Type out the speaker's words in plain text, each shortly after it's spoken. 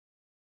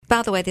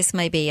By the way, this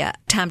may be a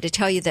time to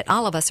tell you that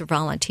all of us are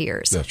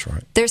volunteers. That's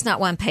right. There's not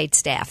one paid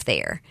staff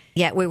there,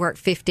 yet we work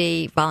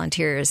 50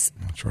 volunteers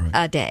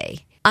a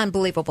day.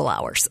 Unbelievable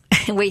hours.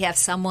 We have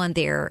someone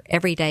there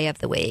every day of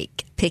the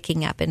week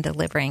picking up and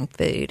delivering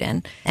food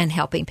and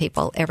helping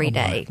people every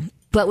day.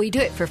 But we do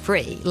it for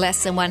free,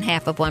 less than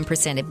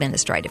 0.5%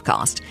 administrative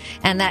cost.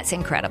 And that's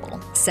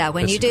incredible. So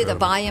when you do the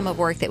volume of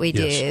work that we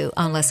do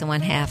on less than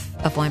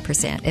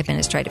 0.5%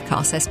 administrative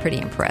cost, that's pretty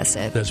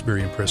impressive. That's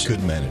very impressive.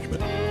 Good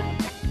management.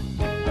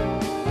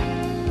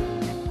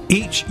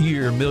 Each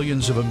year,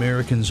 millions of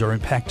Americans are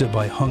impacted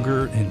by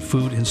hunger and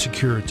food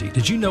insecurity.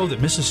 Did you know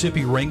that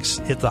Mississippi ranks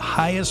at the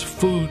highest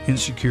food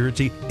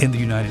insecurity in the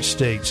United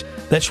States?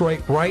 That's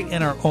right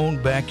in our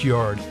own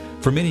backyard.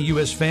 For many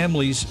U.S.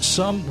 families,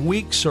 some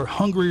weeks are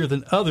hungrier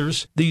than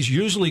others. These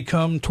usually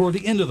come toward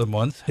the end of the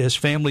month as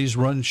families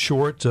run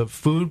short of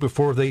food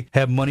before they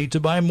have money to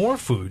buy more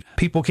food.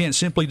 People can't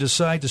simply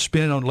decide to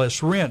spend on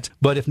less rent,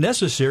 but if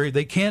necessary,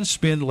 they can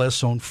spend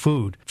less on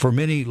food. For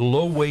many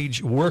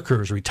low-wage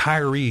workers,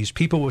 retirees,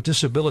 people with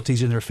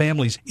disabilities in their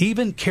families,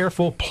 even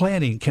careful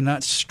planning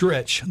cannot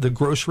stretch the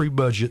grocery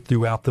budget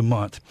throughout the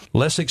month.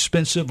 Less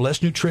expensive,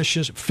 less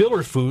nutritious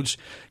filler foods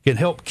can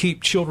help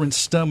keep children's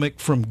stomach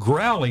from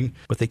growling,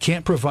 but they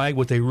can't provide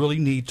what they really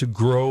need to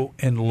grow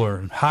and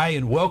learn. Hi,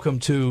 and welcome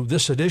to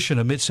this edition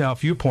of Mid-South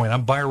Viewpoint.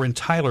 I'm Byron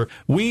Tyler.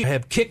 We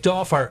have kicked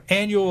off our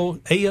annual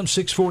AM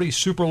 640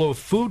 Superloaf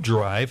Food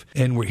Drive,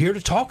 and we're here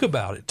to talk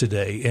about it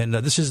today. And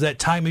this is that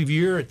time of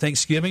year at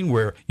Thanksgiving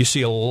where you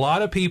see a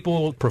lot of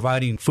people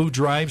providing food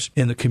drives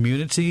in the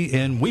community,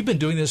 and we've been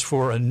doing this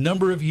for a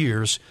number of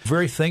years.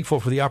 Very thankful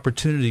for the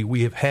opportunity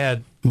we have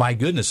had. My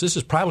goodness, this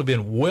has probably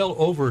been well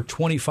over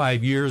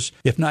 25 years,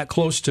 if not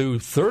close to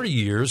 30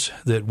 years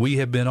that we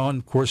have been on.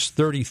 Of course,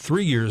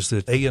 33 years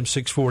that AM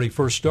 640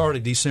 first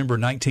started, December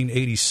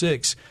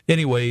 1986.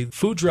 Anyway,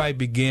 Food Drive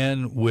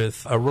began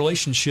with a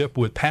relationship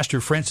with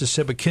Pastor Francis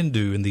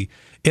Sebekindu in the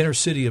inner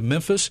city of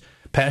Memphis,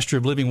 pastor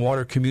of Living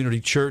Water Community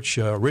Church.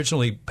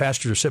 Originally,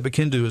 Pastor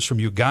Sebekindu is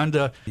from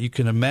Uganda. You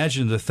can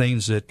imagine the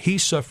things that he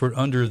suffered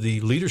under the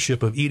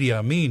leadership of Idi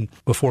Amin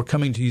before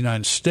coming to the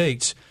United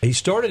States. He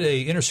started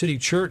a inner city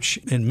church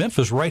in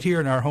Memphis right here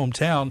in our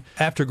hometown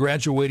after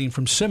graduating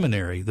from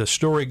seminary. The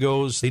story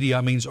goes Idi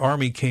Amin's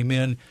army came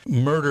in,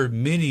 murdered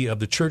many of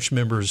the church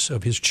members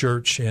of his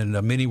church, and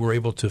many were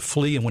able to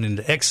flee and went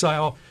into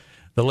exile.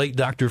 The late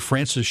Dr.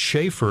 Francis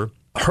Schaeffer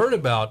heard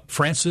about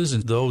Francis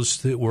and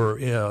those that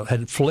were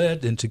had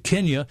fled into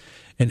Kenya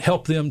and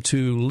helped them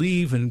to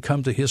leave and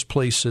come to his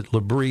place at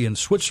L'Abri in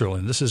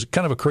Switzerland. This is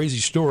kind of a crazy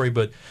story,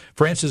 but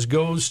Francis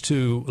goes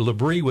to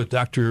L'Abri with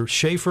Dr.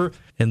 Schaeffer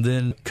and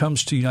then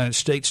comes to the United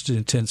States to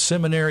attend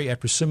seminary.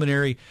 After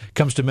seminary,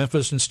 comes to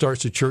Memphis and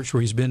starts a church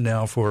where he's been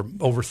now for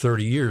over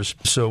 30 years.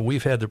 So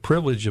we've had the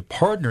privilege of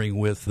partnering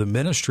with the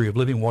ministry of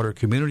Living Water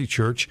Community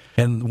Church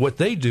and what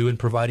they do in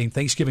providing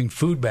Thanksgiving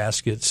food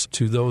baskets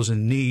to those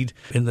in need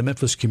in the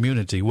Memphis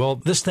community. Well,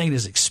 this thing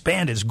has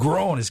expanded, it's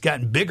grown, it's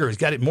gotten bigger, it's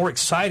got it more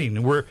exciting,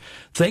 and we're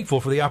thankful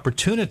for the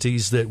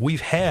opportunities that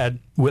we've had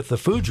with the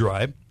food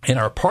drive and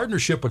our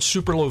partnership with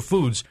Superloaf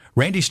Foods.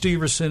 Randy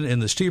Steverson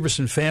and the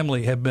Steverson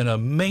family have been a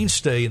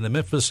mainstay in the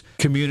Memphis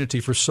community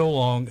for so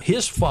long.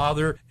 His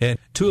father and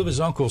two of his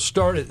uncles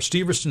started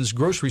Steverson's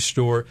grocery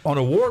store on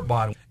a war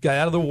bond. Got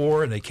out of the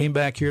war, and they came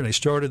back here, and they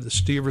started the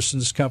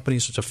Steverson's company.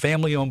 So it's a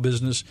family-owned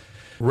business.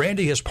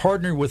 Randy has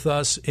partnered with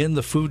us in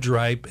the food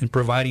drive in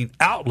providing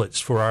outlets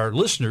for our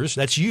listeners,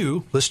 that's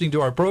you listening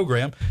to our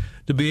program,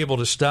 to be able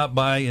to stop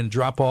by and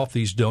drop off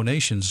these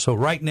donations. So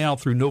right now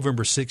through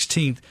November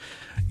 16th,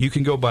 you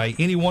can go by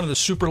any one of the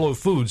Superloaf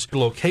Foods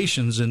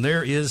locations, and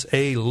there is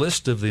a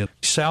list of them.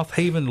 South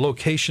Haven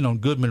location on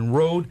Goodman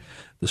Road,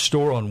 the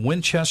store on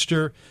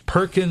Winchester,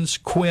 Perkins,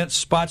 Quint,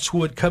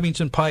 Spotswood,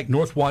 Covington Pike,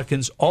 North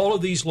Watkins. All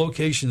of these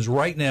locations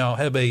right now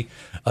have a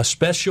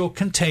special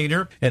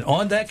container, and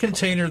on that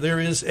container there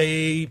is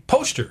a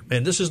poster,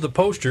 and this is the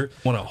poster.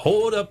 I want to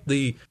hold up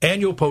the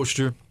annual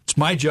poster. It's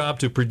my job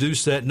to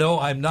produce that. No,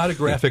 I'm not a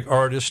graphic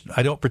artist.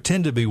 I don't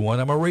pretend to be one.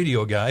 I'm a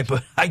radio guy,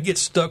 but I get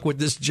stuck with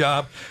this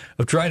job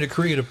of trying to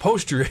create a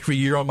poster every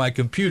year on my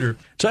computer.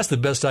 So that's the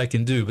best I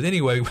can do. But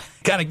anyway,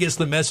 kind of gets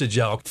the message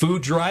out.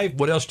 Food drive,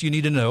 what else do you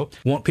need to know?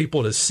 Want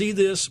people to see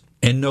this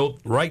and know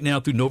right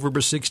now through November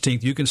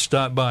 16th, you can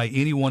stop by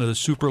any one of the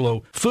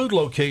Superloaf food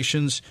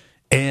locations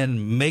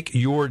and make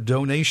your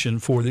donation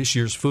for this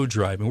year's food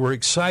drive. And we're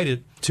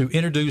excited to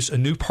introduce a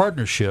new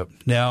partnership.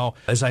 Now,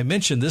 as I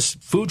mentioned, this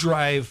food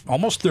drive,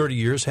 almost 30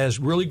 years, has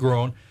really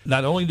grown.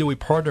 Not only do we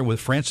partner with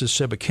Francis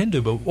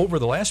Sebekindu, but over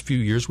the last few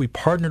years, we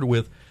partnered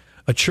with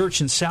a church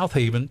in South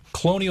Haven,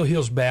 Colonial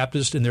Hills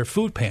Baptist, in their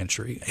food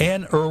pantry.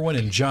 Ann Irwin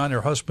and John,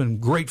 her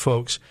husband, great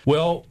folks.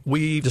 Well,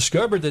 we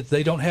discovered that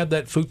they don't have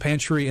that food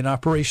pantry in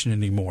operation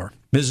anymore.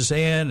 Mrs.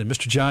 Ann and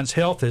Mr. John's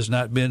health has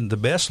not been the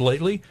best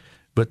lately,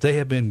 but they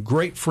have been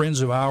great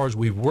friends of ours.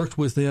 We've worked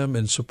with them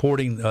in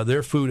supporting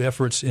their food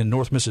efforts in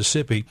North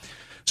Mississippi.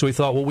 So we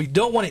thought, well, we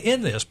don't want to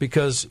end this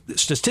because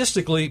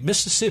statistically,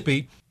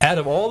 Mississippi, out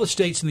of all the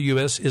states in the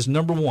U.S., is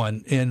number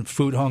one in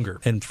food hunger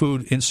and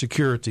food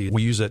insecurity.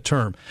 We use that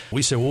term.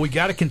 We said, well, we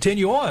got to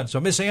continue on. So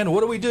Miss Ann,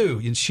 what do we do?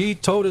 And she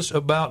told us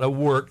about a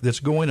work that's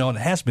going on,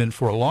 has been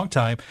for a long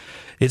time.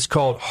 It's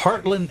called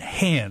Heartland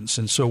Hands.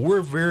 And so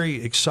we're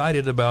very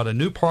excited about a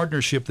new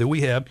partnership that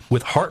we have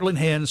with Heartland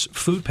Hands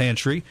Food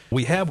Pantry.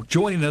 We have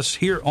joining us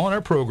here on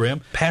our program,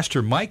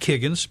 Pastor Mike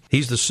Higgins.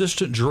 He's the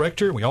assistant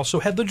director. We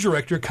also have the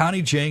director,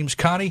 Connie James.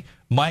 Connie,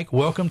 Mike,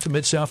 welcome to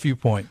Mid-South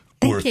Viewpoint.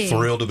 We're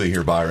thrilled to be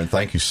here, Byron.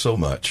 Thank you so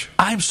much.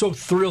 I'm so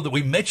thrilled that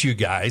we met you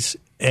guys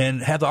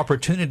and had the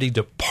opportunity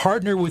to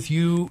partner with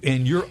you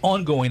in your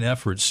ongoing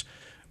efforts,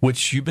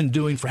 which you've been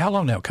doing for how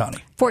long now,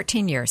 Connie?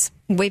 14 years.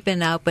 We've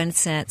been open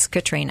since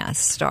Katrina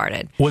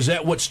started. Was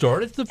that what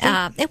started the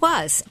thing? It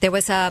was. There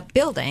was a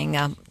building,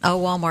 a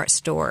Walmart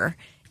store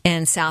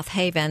in South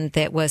Haven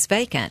that was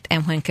vacant.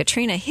 And when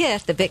Katrina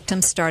hit, the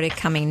victims started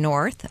coming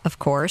north, of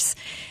course.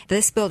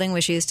 This building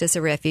was used as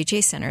a refugee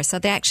center. So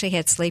they actually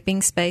had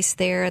sleeping space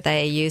there.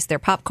 They used their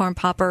popcorn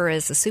popper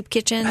as a soup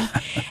kitchen.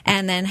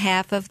 And then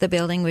half of the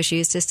building was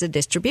used as a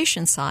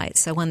distribution site.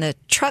 So when the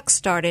trucks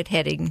started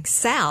heading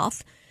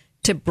south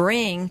to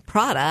bring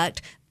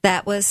product,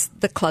 that was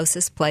the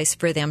closest place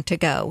for them to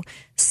go.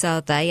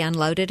 So they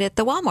unloaded at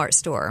the Walmart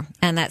store.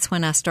 And that's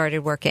when I started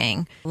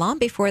working, long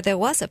before there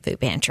was a food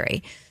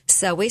pantry.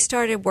 So we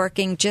started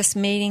working just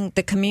meeting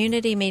the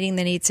community, meeting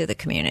the needs of the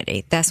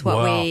community. That's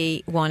what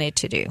we wanted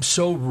to do.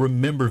 So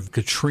remember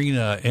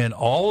Katrina and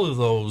all of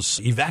those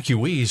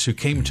evacuees who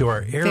came to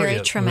our area. Very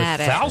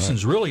traumatic.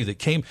 Thousands, really, that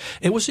came.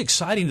 It was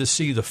exciting to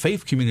see the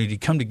faith community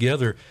come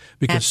together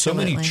because so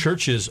many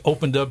churches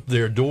opened up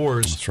their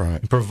doors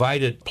and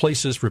provided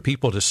places for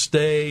people to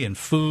stay and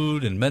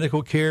food and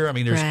medical care. I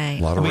mean, there's a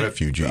lot of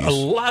refugees. A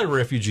lot of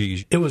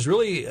refugees. It was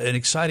really an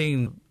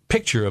exciting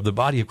picture of the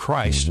body of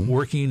Christ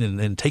working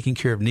and taking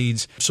care of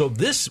needs. So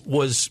this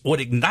was what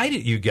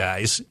ignited you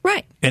guys.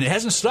 Right. And it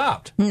hasn't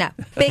stopped. No.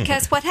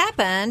 Because what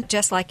happened,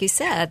 just like you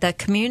said, the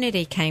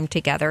community came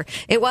together.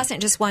 It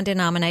wasn't just one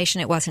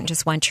denomination. It wasn't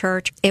just one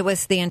church. It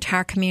was the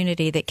entire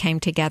community that came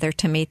together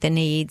to meet the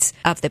needs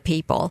of the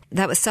people.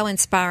 That was so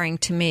inspiring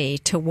to me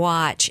to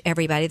watch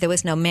everybody. There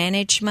was no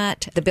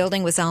management. The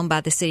building was owned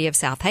by the city of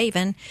South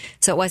Haven,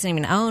 so it wasn't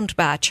even owned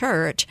by a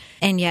church.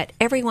 And yet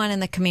everyone in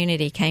the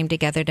community came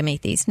together to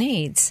meet these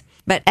needs.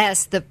 But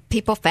as the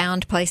people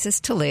found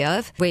places to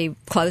live, we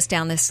closed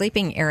down the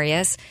sleeping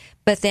areas,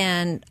 but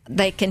then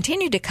they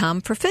continued to come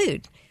for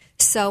food.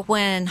 So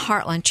when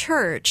Heartland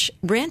Church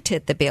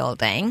rented the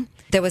building,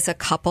 there was a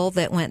couple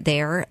that went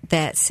there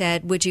that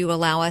said, would you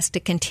allow us to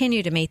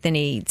continue to meet the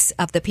needs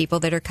of the people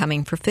that are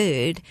coming for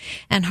food?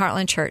 And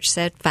Heartland Church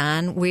said,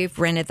 fine, we've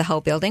rented the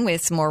whole building. We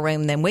have some more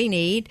room than we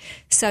need.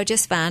 So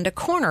just find a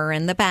corner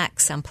in the back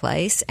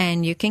someplace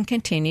and you can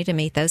continue to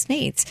meet those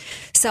needs.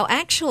 So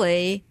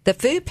actually, the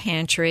food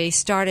pantry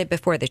started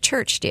before the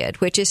church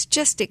did, which is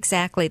just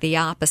exactly the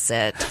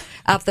opposite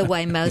of the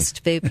way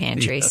most food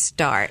pantries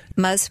start.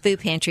 Most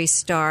food pantries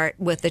start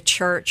with the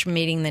church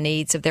meeting the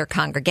needs of their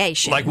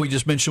congregation. Like we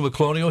just mentioned with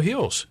Colonial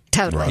Hills.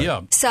 Totally. Right.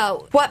 Yeah.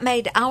 So what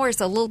made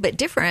ours a little bit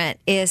different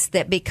is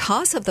that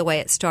because of the way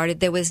it started,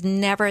 there was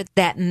never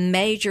that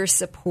major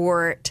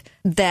support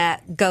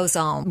that goes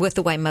on with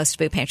the way most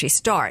food pantries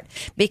start.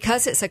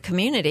 Because it's a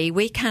community,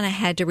 we kind of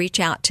had to reach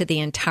out to the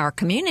entire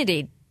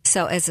community.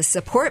 So as a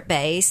support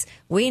base,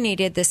 we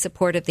needed the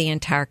support of the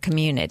entire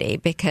community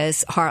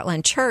because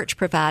Heartland Church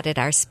provided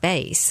our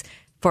space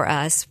for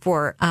us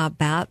for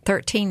about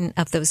 13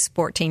 of those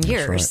 14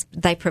 years.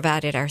 Right. They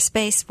provided our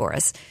space for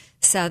us.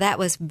 So that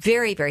was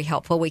very, very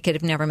helpful. We could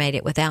have never made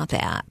it without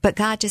that. But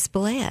God just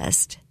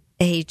blessed.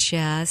 He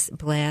just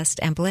blessed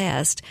and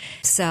blessed.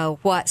 So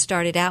what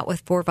started out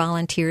with 4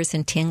 volunteers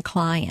and 10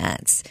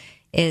 clients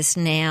is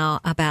now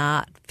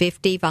about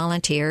 50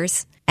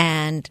 volunteers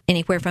and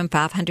anywhere from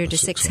 500 to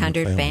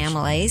 600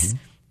 families.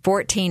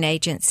 14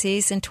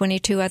 agencies and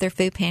 22 other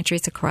food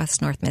pantries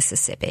across North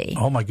Mississippi.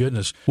 Oh, my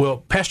goodness. Well,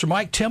 Pastor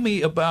Mike, tell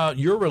me about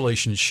your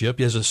relationship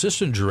as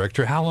assistant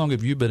director. How long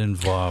have you been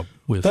involved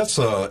with? That's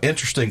an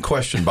interesting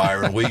question,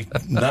 Byron.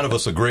 None of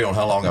us agree on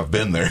how long I've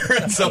been there.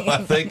 So I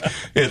think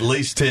at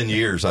least 10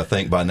 years, I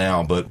think, by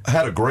now. But I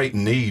had a great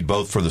need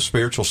both for the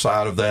spiritual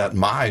side of that.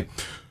 My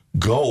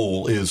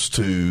goal is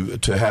to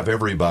have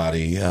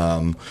everybody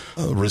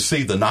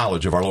receive the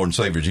knowledge of our Lord and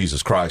Savior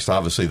Jesus Christ.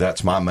 Obviously,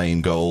 that's my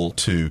main goal,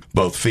 to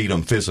both feed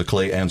them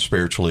physically and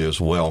spiritually as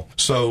well.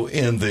 So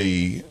in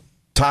the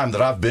time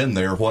that I've been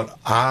there, what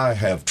I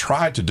have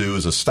tried to do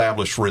is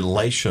establish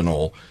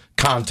relational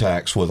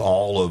contacts with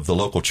all of the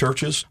local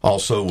churches,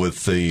 also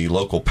with the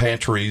local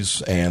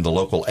pantries and the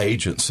local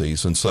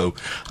agencies. And so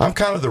I'm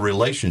kind of the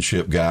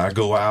relationship guy. I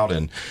go out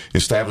and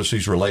establish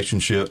these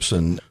relationships,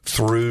 and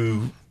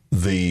through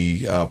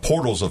the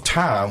portals of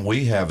time,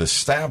 we have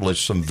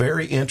established some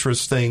very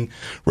interesting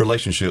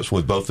relationships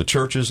with both the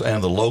churches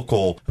and the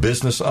local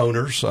business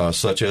owners,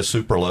 such as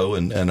Superlo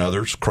and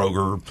others,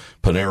 Kroger,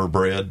 Panera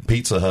Bread,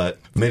 Pizza Hut,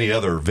 many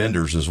other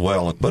vendors as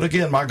well. But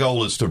again, my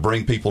goal is to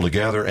bring people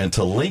together and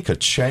to link a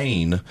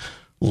chain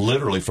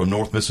literally from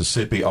North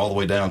Mississippi all the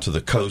way down to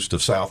the coast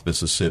of South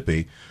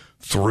Mississippi,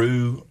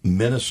 through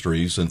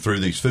ministries and through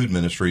these food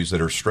ministries that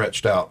are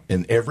stretched out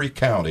in every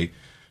county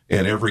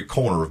and every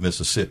corner of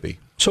Mississippi.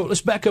 So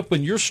let's back up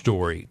in your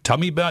story. Tell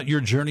me about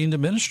your journey into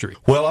ministry.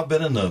 Well, I've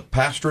been in the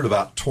pastorate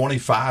about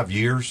 25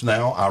 years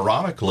now.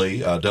 Ironically,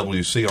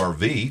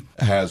 WCRV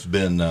has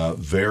been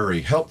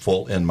very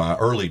helpful in my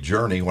early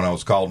journey. When I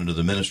was called into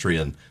the ministry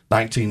in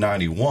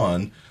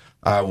 1991,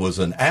 I was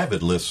an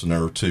avid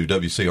listener to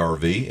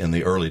WCRV in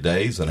the early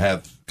days and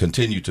have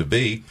continued to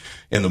be.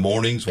 In the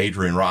mornings,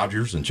 Adrian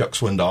Rogers and Chuck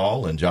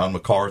Swindoll and John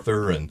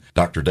MacArthur and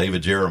Dr.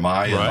 David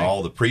Jeremiah and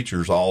all the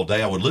preachers all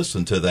day. I would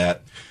listen to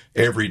that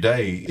every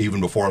day,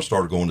 even before I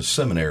started going to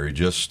seminary,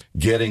 just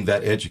getting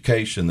that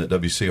education that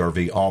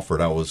WCRV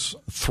offered. I was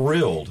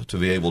thrilled to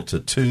be able to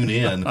tune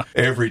in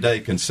every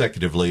day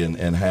consecutively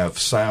and have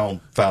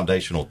sound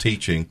foundational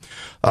teaching.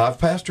 I've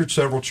pastored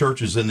several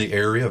churches in the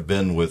area. I've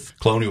been with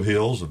Colonial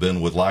Hills. I've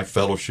been with Life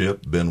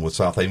Fellowship, been with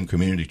South Haven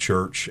Community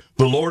Church.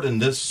 The Lord in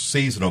this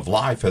season of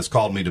life has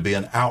called me to be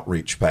an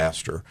outreach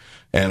pastor.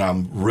 And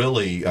I'm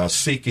really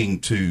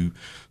seeking to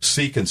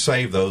seek and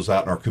save those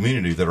out in our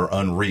community that are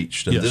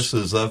unreached. And this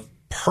is a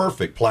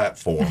perfect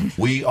platform.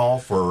 We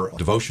offer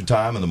devotion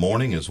time in the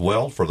morning as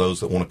well for those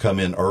that want to come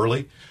in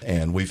early.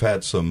 And we've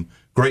had some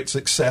great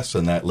success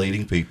in that,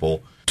 leading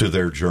people to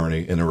their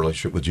journey in a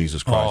relationship with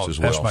Jesus Christ as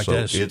well. So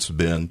it's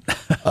been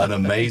an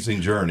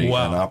amazing journey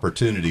and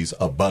opportunities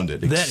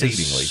abundant, exceedingly.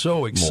 That is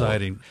so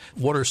exciting.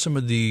 What are some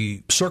of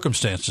the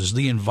circumstances,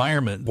 the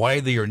environment, why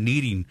they are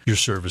needing your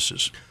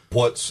services?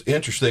 What's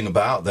interesting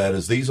about that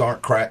is these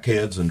aren't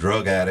crackheads and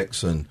drug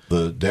addicts and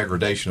the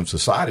degradation of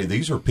society.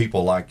 These are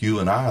people like you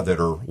and I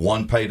that are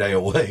one payday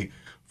away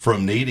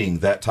from needing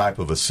that type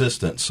of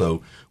assistance.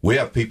 So we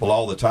have people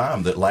all the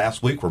time that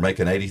last week were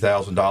making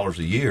 $80,000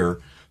 a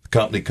year. The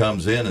company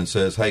comes in and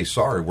says, hey,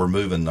 sorry, we're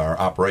moving our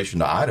operation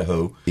to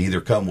Idaho.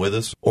 Either come with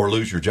us or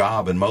lose your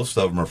job. And most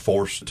of them are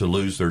forced to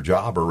lose their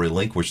job or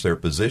relinquish their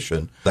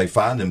position. They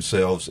find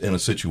themselves in a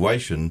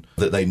situation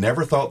that they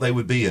never thought they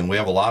would be in. We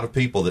have a lot of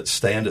people that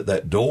stand at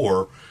that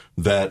door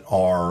that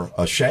are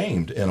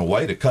ashamed in a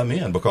way to come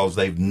in because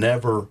they've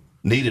never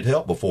needed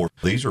help before.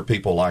 These are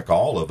people like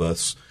all of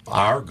us.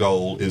 Our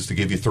goal is to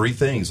give you three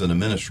things in the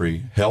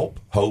ministry: help,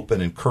 hope,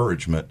 and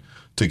encouragement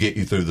to get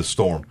you through the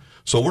storm.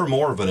 So we're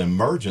more of an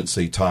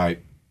emergency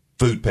type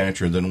food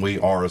pantry than we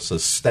are a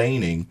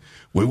sustaining.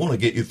 We want to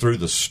get you through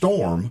the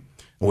storm.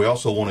 And we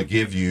also want to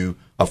give you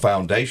a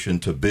foundation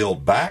to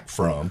build back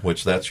from,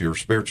 which that's your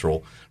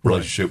spiritual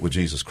relationship with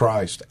Jesus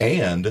Christ.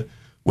 And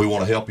we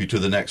want to help you to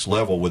the next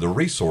level with a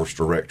resource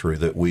directory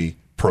that we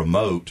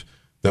promote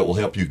that will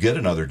help you get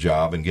another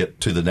job and get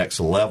to the next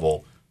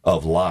level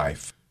of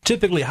life.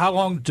 Typically, how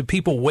long do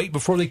people wait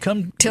before they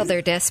come? Till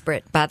they're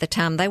desperate. By the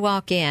time they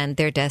walk in,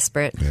 they're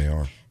desperate. They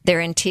are.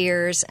 They're in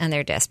tears and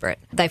they're desperate.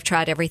 They've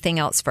tried everything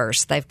else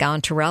first. They've gone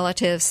to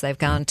relatives. They've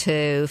gone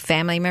to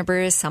family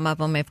members. Some of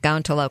them have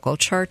gone to local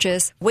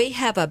churches. We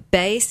have a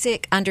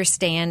basic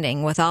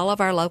understanding with all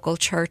of our local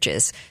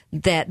churches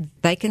that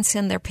they can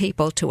send their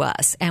people to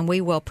us and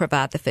we will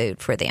provide the food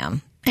for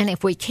them. And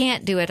if we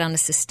can't do it on a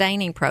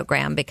sustaining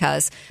program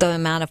because the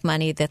amount of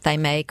money that they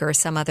make or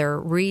some other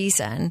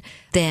reason,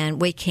 then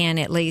we can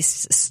at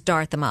least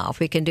start them off.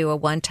 We can do a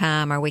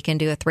one-time or we can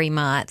do a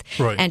 3-month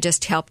and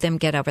just help them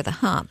get over the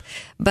hump.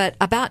 But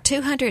about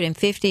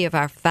 250 of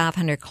our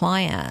 500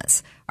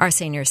 clients are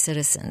senior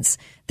citizens.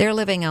 They're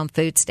living on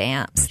food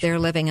stamps. They're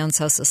living on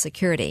Social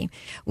Security.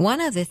 One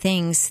of the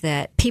things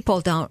that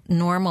people don't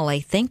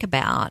normally think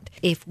about,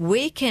 if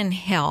we can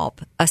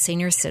help a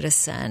senior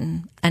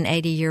citizen, an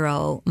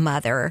 80-year-old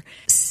mother,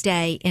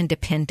 stay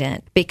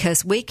independent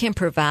because we can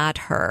provide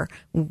her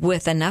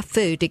with enough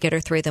food to get her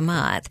through the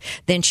month,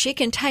 then she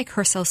can take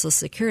her Social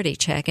Security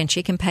check and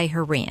she can pay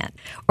her rent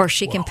or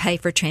she can pay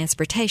for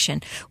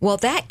transportation. Well,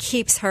 that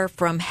keeps her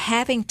from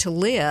having to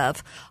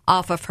live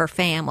off of her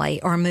family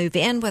or move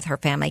in with her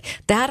family.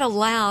 That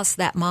allows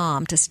that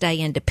mom to stay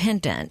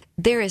independent.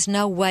 There is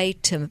no way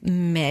to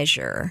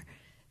measure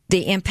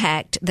the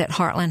impact that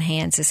Heartland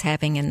Hands is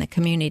having in the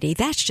community.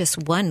 That's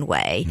just one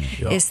way,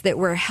 is that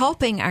we're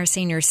helping our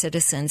senior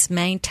citizens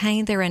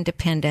maintain their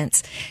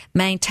independence,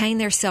 maintain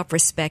their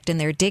self-respect and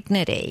their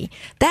dignity.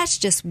 That's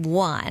just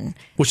one.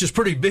 Which is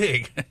pretty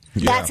big.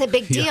 That's a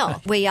big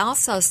deal. We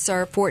also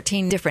serve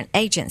 14 different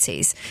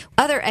agencies.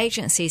 Other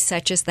agencies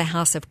such as the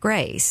House of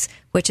Grace,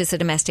 which is a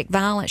domestic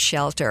violence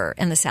shelter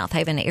in the South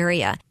Haven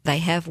area. They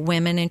have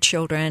women and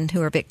children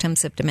who are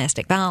victims of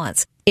domestic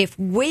violence. If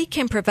we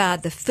can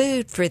provide the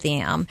food for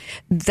them,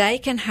 they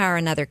can hire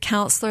another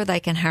counselor, they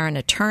can hire an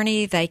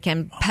attorney, they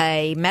can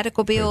pay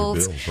medical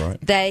bills,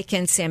 they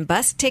can send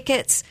bus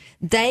tickets,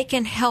 they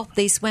can help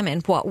these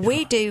women. What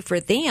we do for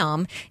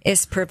them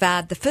is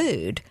provide the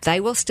food. They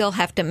will still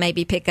have to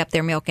maybe pick up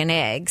their milk and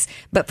eggs,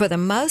 but for the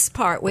most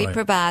part, we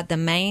provide the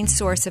main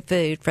source of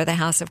food for the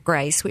House of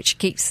Grace, which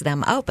keeps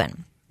them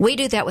open. We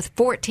do that with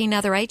 14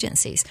 other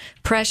agencies.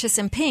 Precious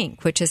and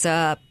Pink, which is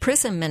a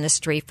prison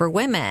ministry for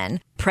women.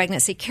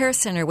 Pregnancy Care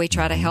Center, we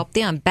try to help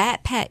them.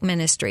 Backpack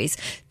Ministries,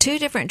 2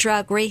 different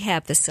drug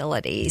rehab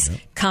facilities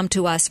come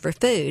to us for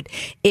food.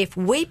 If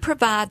we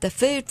provide the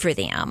food for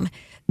them,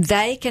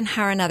 they can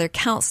hire another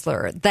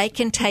counselor. They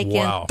can take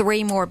in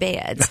 3 more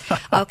beds.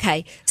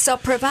 Okay, so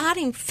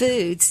providing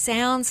food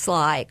sounds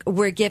like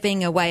we're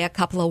giving away a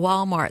couple of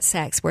Walmart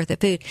sacks worth of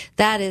food.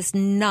 That is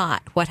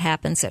not what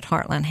happens at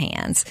Heartland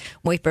Hands.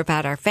 We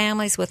provide our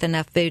families with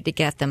enough food to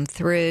get them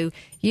through,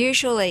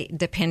 usually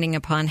depending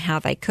upon how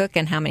they cook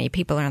and how many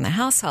people are in the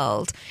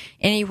household,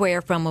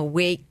 anywhere from a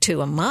week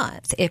to a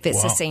month if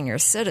it's a senior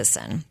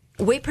citizen.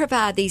 We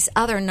provide these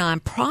other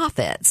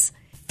nonprofits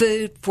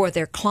food for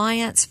their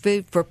clients,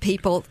 food for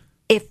people.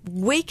 If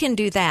we can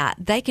do that,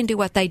 they can do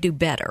what they do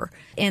better.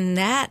 In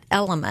that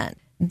element,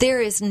 there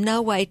is no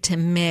way to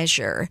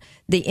measure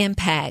the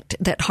impact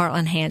that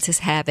Heartland Hands is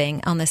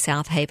having on the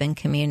South Haven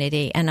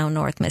community and on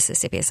North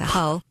Mississippi as a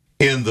whole.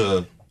 In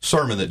the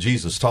sermon that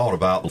Jesus taught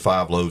about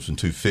 5 loaves and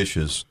 2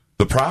 fishes,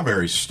 the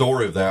primary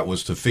story of that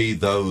was to feed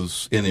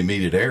those in the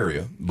immediate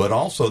area, but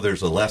also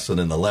there's a lesson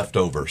in the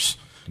leftovers.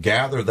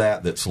 Gather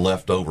that's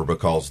left over,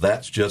 because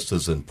that's just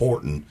as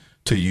important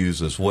to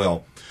use as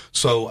well.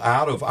 So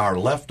out of our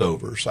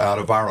leftovers, out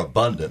of our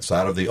abundance,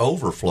 out of the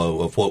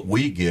overflow of what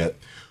we get,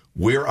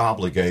 we're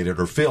obligated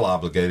or feel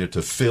obligated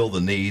to fill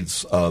the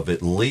needs of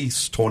at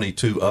least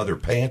 22 other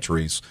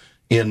pantries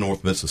in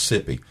North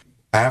Mississippi.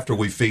 After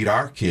we feed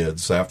our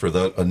kids, after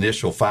the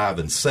initial 5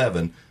 and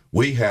 7,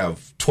 we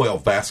have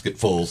 12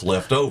 basketfuls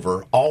left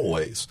over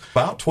always.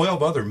 About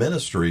 12 other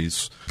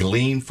ministries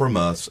glean from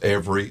us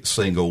every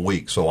single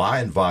week. So I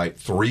invite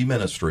 3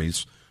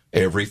 ministries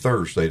every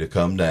Thursday to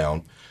come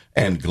down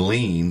and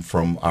glean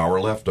from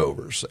our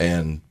leftovers.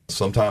 And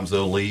sometimes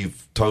they'll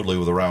leave totally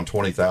with around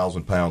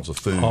 20,000 pounds of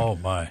food. Oh,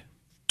 my.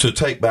 To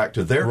take back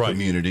to their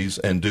communities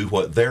and do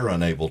what they're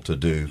unable to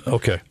do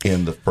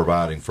in the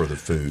providing for the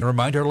food.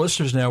 Remind our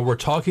listeners now, we're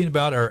talking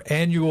about our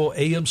annual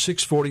AM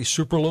 640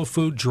 Super Low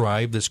Food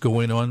Drive that's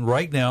going on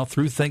right now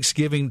through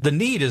Thanksgiving. The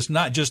need is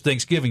not just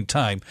Thanksgiving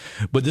time,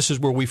 but this is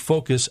where we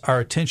focus our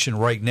attention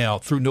right now.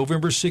 Through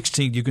November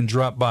 16th, you can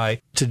drop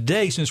by.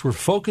 Today, since we're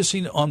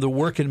focusing on the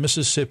work in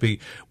Mississippi,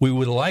 we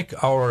would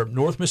like our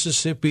North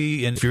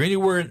Mississippi, and if you're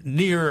anywhere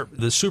near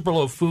the Super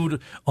Low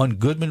Food on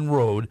Goodman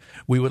Road,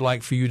 we would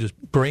like for you to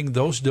bring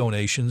those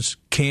donations,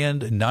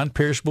 canned,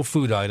 non-perishable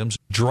food items,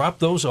 drop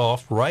those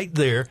off right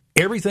there.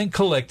 Everything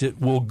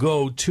collected will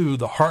go to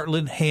the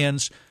Heartland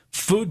Hands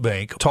Food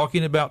Bank,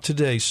 talking about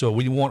today. So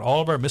we want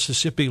all of our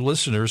Mississippi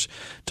listeners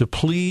to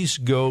please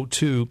go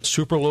to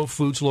Super Low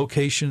Foods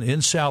location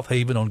in South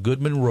Haven on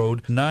Goodman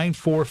Road,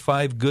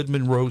 945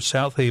 Goodman Road,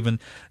 South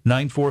Haven,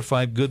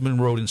 945 Goodman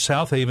Road in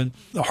South Haven.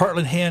 The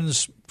Heartland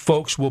Hands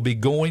folks will be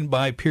going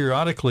by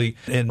periodically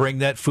and bring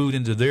that food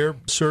into their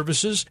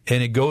services,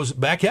 and it goes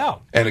back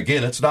out. And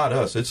again, it's not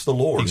us, it's the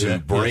Lord who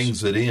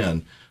brings it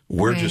in.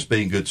 We're just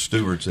being good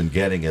stewards and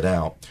getting it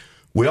out.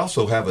 We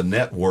also have a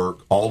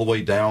network all the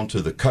way down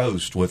to the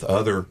coast with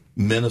other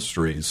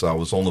ministries. I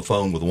was on the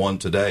phone with one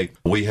today.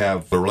 We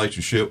have a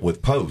relationship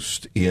with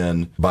Post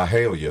in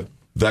Byhalia.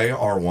 They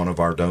are one of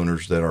our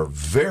donors that are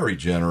very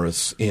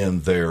generous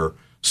in their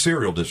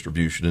cereal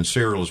distribution, and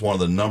cereal is one of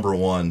the number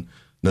one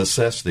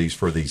necessities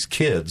for these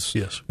kids,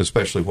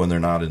 especially when they're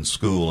not in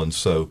school. And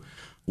so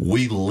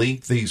we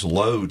link these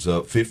loads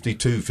up,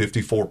 52,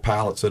 54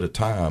 pallets at a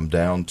time,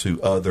 down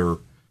to other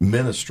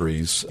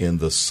ministries in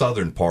the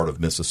southern part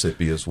of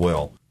Mississippi as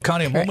well.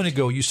 Connie, a moment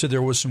ago, you said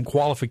there was some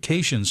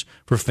qualifications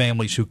for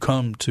families who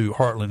come to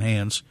Heartland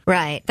Hands.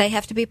 Right. They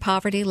have to be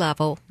poverty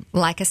level.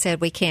 Like I said,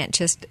 we can't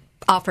just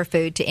offer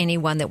food to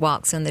anyone that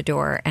walks in the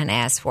door and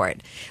asks for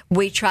it.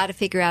 We try to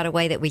figure out a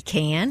way that we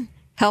can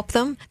help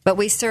them, but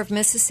we serve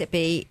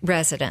Mississippi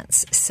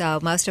residents. So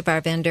most of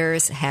our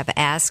vendors have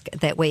asked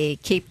that we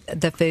keep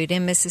the food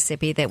in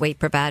Mississippi, that we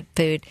provide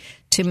food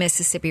to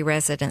Mississippi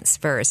residents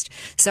first.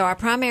 So our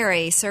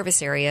primary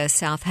service area is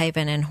South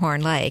Haven and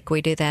Horn Lake.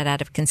 We do that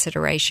out of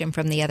consideration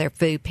from the other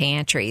food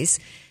pantries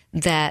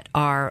that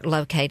are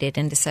located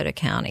in DeSoto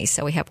County.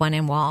 So we have one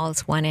in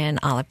Walls, one in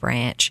Olive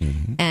Branch,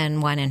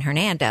 and one in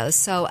Hernando.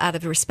 So out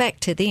of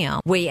respect to them,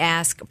 we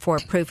ask for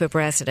proof of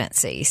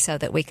residency so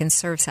that we can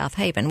serve South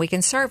Haven. We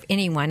can serve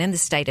anyone in the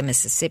state of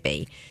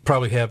Mississippi.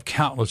 Probably have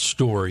countless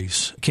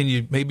stories. Can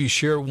you maybe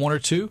share one or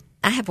two?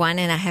 I have one,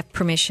 and I have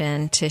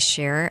permission to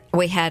share.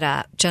 We had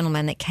a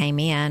gentleman that came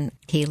in.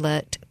 He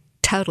looked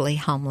totally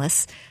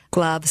homeless.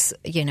 Gloves,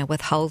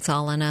 with holes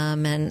all in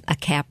them, and a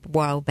cap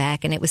rolled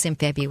back, and it was in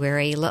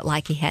February. He looked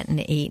like he hadn't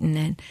eaten,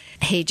 and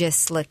he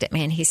just looked at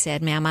me and he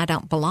said, "Ma'am, I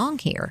don't belong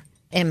here."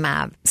 In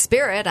my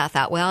spirit, I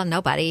thought, well,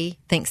 nobody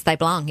thinks they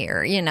belong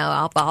here.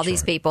 All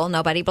these people,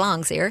 nobody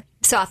belongs here.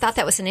 So I thought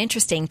that was an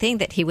interesting thing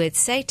that he would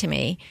say to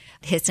me.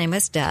 His name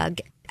was Doug.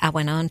 I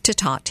went on to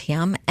talk to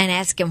him and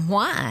ask him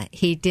why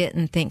he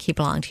didn't think he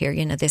belonged here.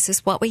 This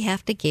is what we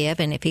have to give,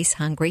 and if he's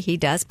hungry, he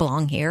does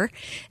belong here.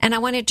 And I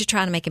wanted to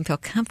try to make him feel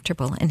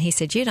comfortable. And he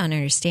said, "You don't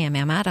understand,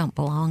 ma'am. I don't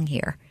belong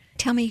here."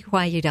 tell me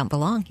why you don't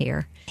belong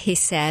here. He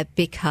said,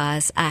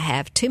 because I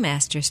have 2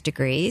 master's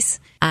degrees.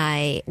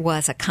 I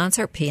was a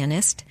concert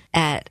pianist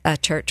at a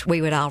church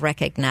we would all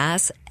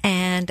recognize,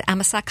 and I'm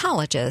a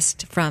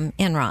psychologist from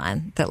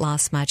Enron that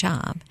lost my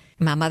job.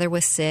 My mother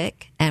was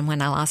sick, and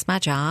when I lost my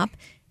job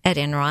at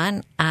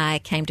Enron,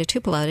 I came to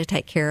Tupelo to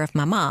take care of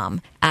my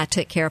mom. I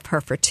took care of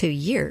her for 2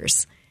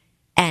 years,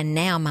 and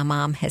now my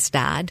mom has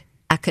died.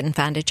 I couldn't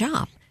find a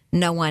job.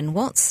 No one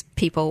wants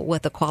people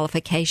with the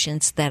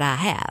qualifications that I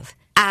have.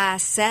 I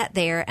sat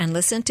there and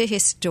listened to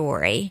his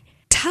story,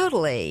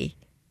 totally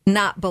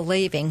not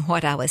believing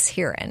what I was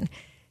hearing.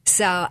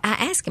 So I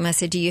asked him, I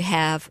said, do you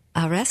have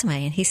a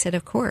resume? And he said,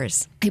 of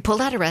course. He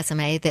pulled out a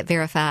resume that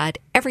verified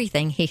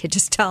everything he had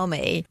just told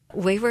me.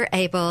 We were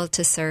able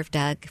to serve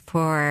Doug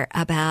for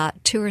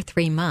about 2 or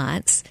 3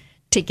 months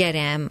to get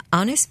him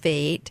on his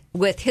feet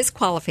with his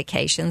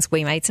qualifications.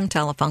 We made some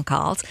telephone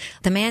calls.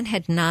 The man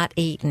had not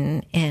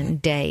eaten in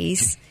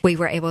days. We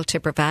were able to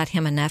provide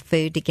him enough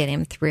food to get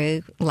him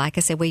through. Like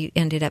I said, we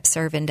ended up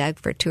serving Doug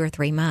for 2 or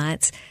 3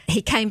 months.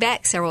 He came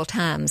back several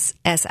times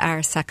as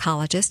our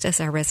psychologist, as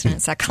our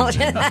resident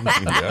psychologist.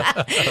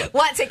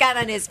 Once he got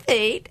on his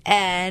feet,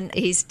 and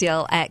he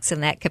still acts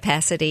in that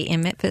capacity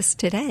in Memphis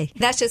today.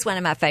 That's just one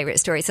of my favorite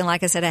stories. And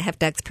like I said, I have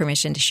Doug's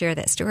permission to share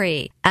that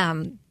story.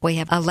 We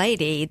have a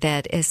lady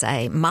that is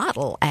a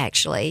model,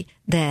 actually,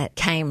 that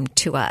came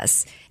to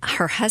us.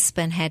 Her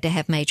husband had to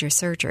have major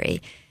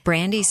surgery.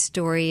 Brandy's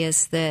story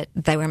is that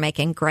they were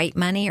making great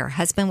money. Her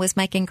husband was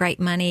making great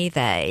money.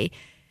 They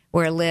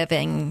were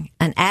living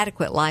an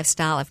adequate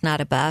lifestyle, if not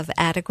above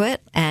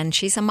adequate, and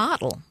she's a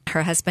model.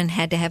 Her husband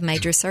had to have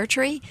major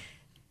surgery.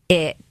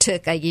 It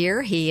took a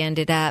year. He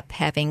ended up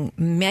having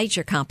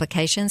major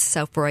complications,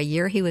 so for a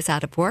year he was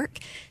out of work.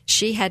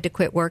 She had to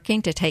quit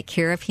working to take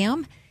care of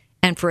him.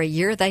 And for a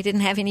year, they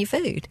didn't have any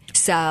food.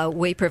 So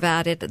we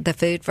provided the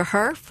food for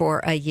her for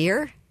a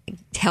year,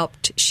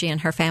 helped she and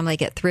her family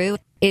get through.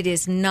 It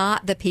is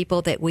not the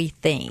people that we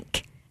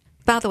think.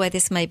 By the way,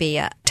 this may be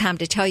a time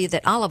to tell you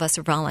that all of us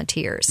are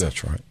volunteers.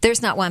 That's right.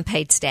 There's not one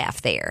paid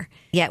staff there.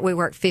 Yet we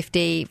work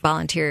 50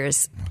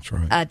 volunteers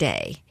a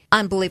day.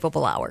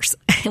 Unbelievable hours.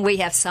 We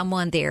have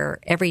someone there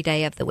every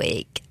day of the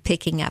week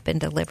picking up and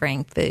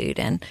delivering food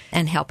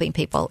and helping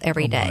people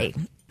every day.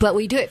 But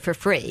we do it for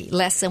free,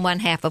 less than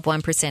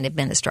 0.5%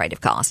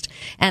 administrative cost.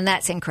 And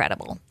that's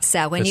incredible.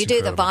 So when you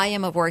do the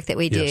volume of work that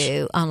we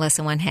do on less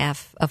than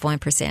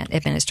 0.5%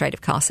 administrative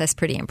cost, that's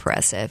pretty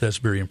impressive. That's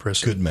very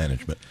impressive. Good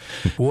management.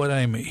 What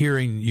I'm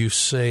hearing you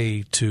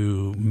say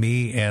to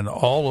me and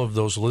all of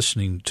those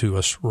listening to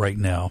us right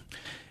now,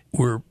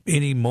 we're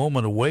any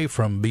moment away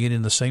from being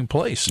in the same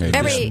place.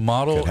 This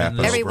model and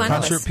this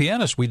concert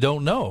pianist, we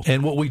don't know.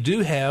 And what we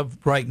do have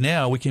right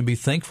now, we can be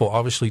thankful,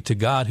 obviously, to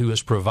God who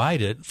has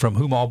provided, from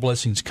whom all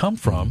blessings come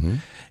from. Mm-hmm.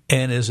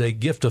 And as a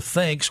gift of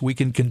thanks, we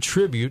can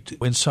contribute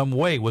in some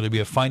way, whether it be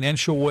a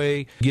financial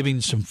way,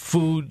 giving some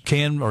food,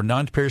 canned or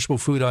non-perishable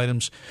food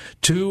items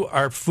to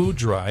our food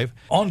drive.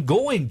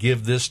 Ongoing,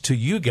 give this to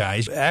you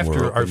guys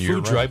after our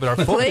food drive. But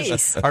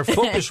our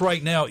focus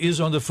right now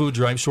is on the food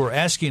drive. So we're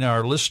asking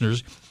our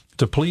listeners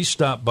to please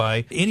stop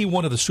by any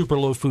one of the Super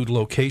Low Food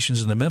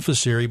locations in the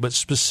Memphis area, but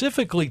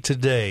specifically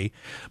today,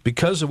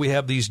 because we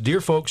have these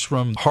dear folks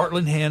from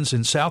Heartland Hands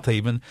in South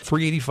Haven,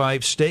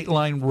 385 State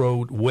Line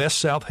Road, West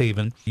South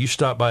Haven. You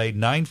stop by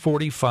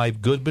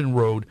 945 Goodman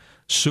Road,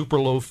 Super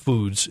Low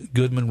Foods,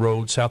 Goodman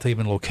Road, South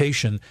Haven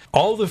location.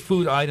 All the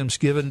food items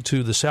given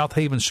to the South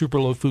Haven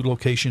Super Low Food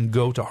location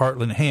go to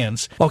Heartland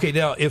Hands. Okay,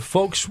 now, if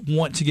folks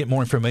want to get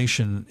more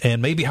information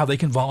and maybe how they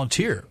can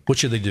volunteer, what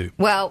should they do?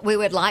 Well, we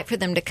would like for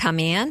them to come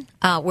in.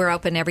 We're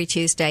open every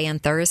Tuesday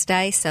and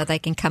Thursday, so they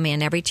can come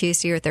in every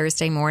Tuesday or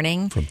Thursday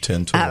morning. From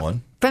 10 to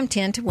 1. From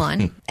 10 to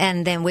 1,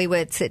 and then we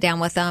would sit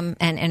down with them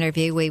and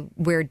interview.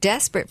 We're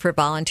desperate for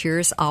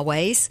volunteers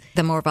always.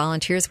 The more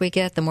volunteers we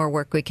get, the more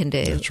work we can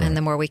do, and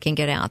the more we can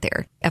get out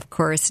there. Of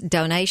course,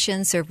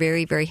 donations are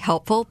very, very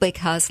helpful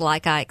because,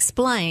 like I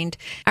explained,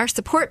 our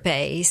support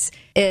base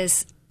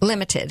is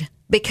limited.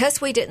 Because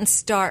we didn't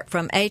start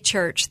from a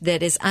church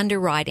that is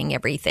underwriting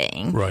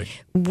everything,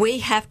 we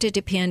have to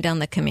depend on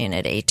the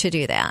community to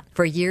do that.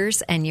 For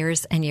years and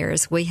years and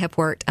years, we have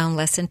worked on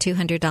less than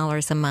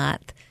 $200 a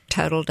month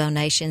total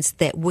donations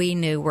that we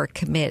knew were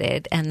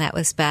committed, and that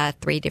was by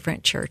 3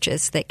 different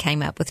churches that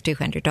came up with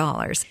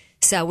 $200.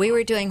 So we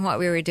were doing what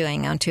we were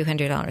doing on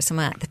 $200 a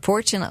month.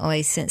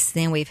 Fortunately, since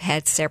then, we've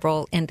had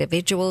several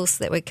individuals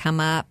that would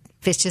come up.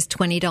 If it's just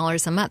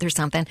 $20 a month or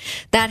something,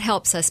 that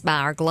helps us buy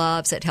our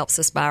gloves. It helps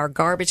us buy our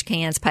garbage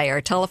cans, pay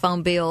our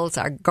telephone bills,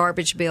 our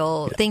garbage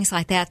bill, things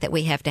like that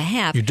we have to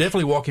have. You're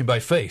definitely walking by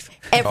faith.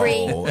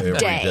 Every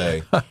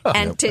day.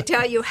 And to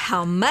tell you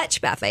how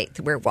much by faith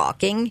we're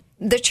walking,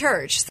 the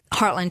church,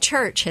 Heartland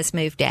Church, has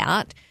moved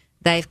out.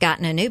 They've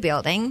gotten a new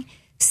building.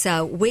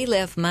 So we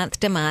live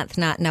month to month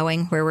not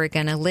knowing where we're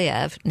going to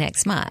live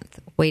next month.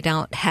 We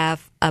don't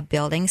have a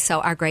building, so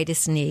our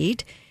greatest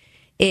need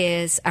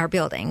is our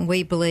building.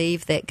 We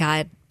believe that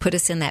God put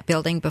us in that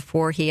building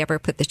before he ever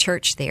put the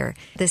church there.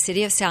 The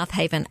city of South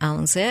Haven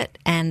owns it,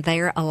 and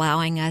they're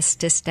allowing us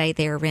to stay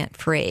there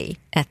rent-free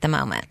at the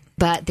moment.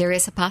 But there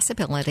is a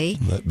possibility.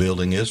 That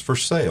building is for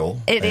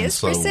sale. It is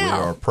for sale. So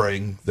we are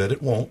praying that it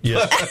won't.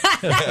 Yes.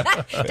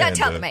 Don't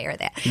tell the mayor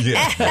that.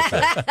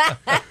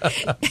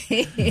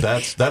 Yeah,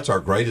 that's our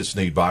greatest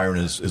need, Byron,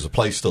 is a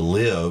place to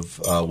live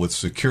with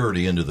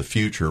security into the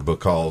future,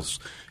 because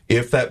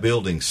if that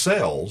building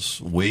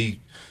sells, we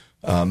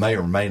may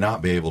or may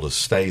not be able to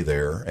stay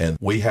there, and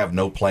we have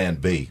no plan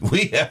B.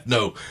 We have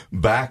no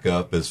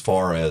backup as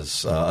far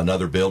as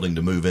another building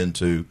to move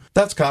into.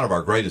 That's kind of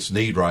our greatest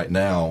need right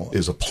now,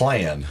 is a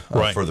plan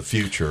for the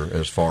future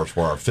as far as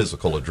for our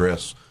physical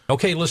address.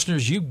 Okay,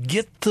 listeners, you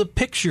get the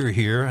picture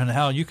here and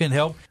how you can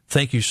help.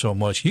 Thank you so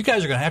much. You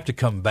guys are going to have to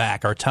come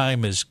back. Our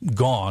time is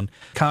gone.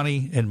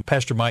 Connie and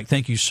Pastor Mike,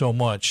 thank you so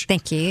much.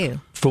 Thank you.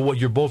 For what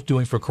you're both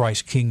doing for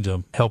Christ's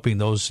kingdom, helping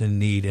those in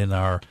need in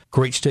our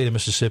great state of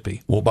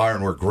Mississippi. Well,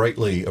 Byron, we're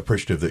greatly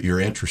appreciative that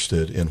you're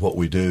interested in what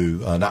we do.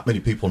 Not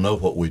many people know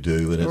what we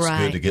do, and it's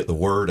good to get the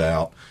word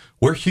out.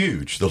 We're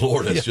huge. The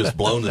Lord has just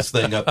blown this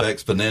thing up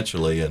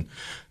exponentially,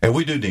 and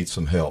we do need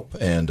some help,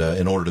 and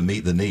in order to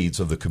meet the needs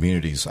of the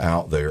communities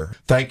out there.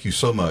 Thank you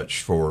so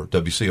much for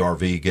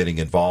WCRV getting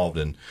involved,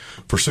 and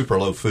for Super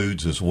Low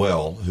Foods as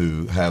well,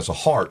 who has a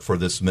heart for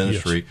this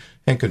ministry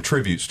and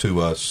contributes to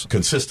us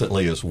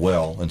consistently as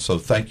well. And so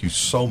thank you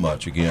so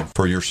much again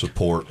for your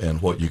support and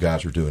what you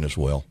guys are doing as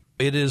well.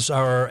 It is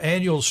our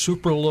annual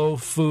Super Low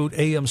Food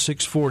AM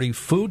 640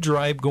 food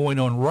drive going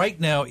on right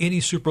now.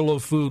 Any Super Low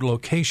Food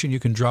location, you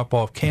can drop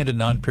off canned and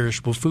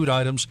non-perishable food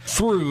items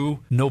through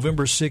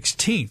November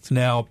 16th.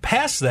 Now,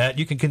 past that,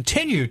 you can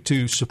continue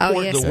to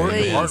support the work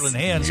of Heartland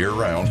Hands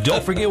year-round.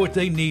 Don't forget what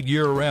they need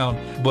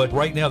year-round. But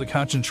right now, the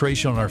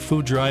concentration on our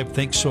food drive.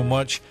 Thanks so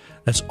much.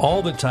 That's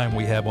all the time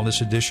we have on this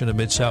edition of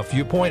Mid-South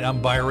Viewpoint.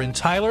 I'm Byron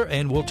Tyler,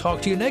 and we'll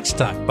talk to you next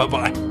time.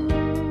 Bye-bye.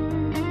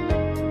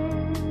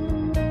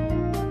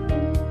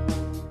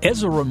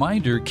 As a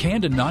reminder,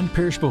 canned and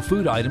non-perishable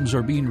food items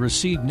are being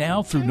received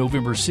now through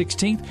November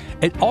 16th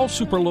at all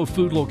Super Low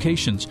Food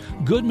locations: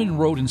 Goodman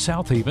Road in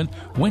South Haven,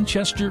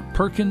 Winchester,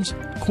 Perkins,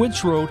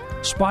 Quince Road,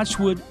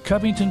 Spotswood,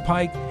 Covington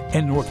Pike,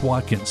 and North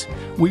Watkins.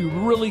 We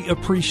really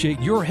appreciate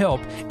your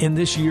help in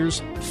this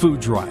year's food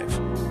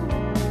drive.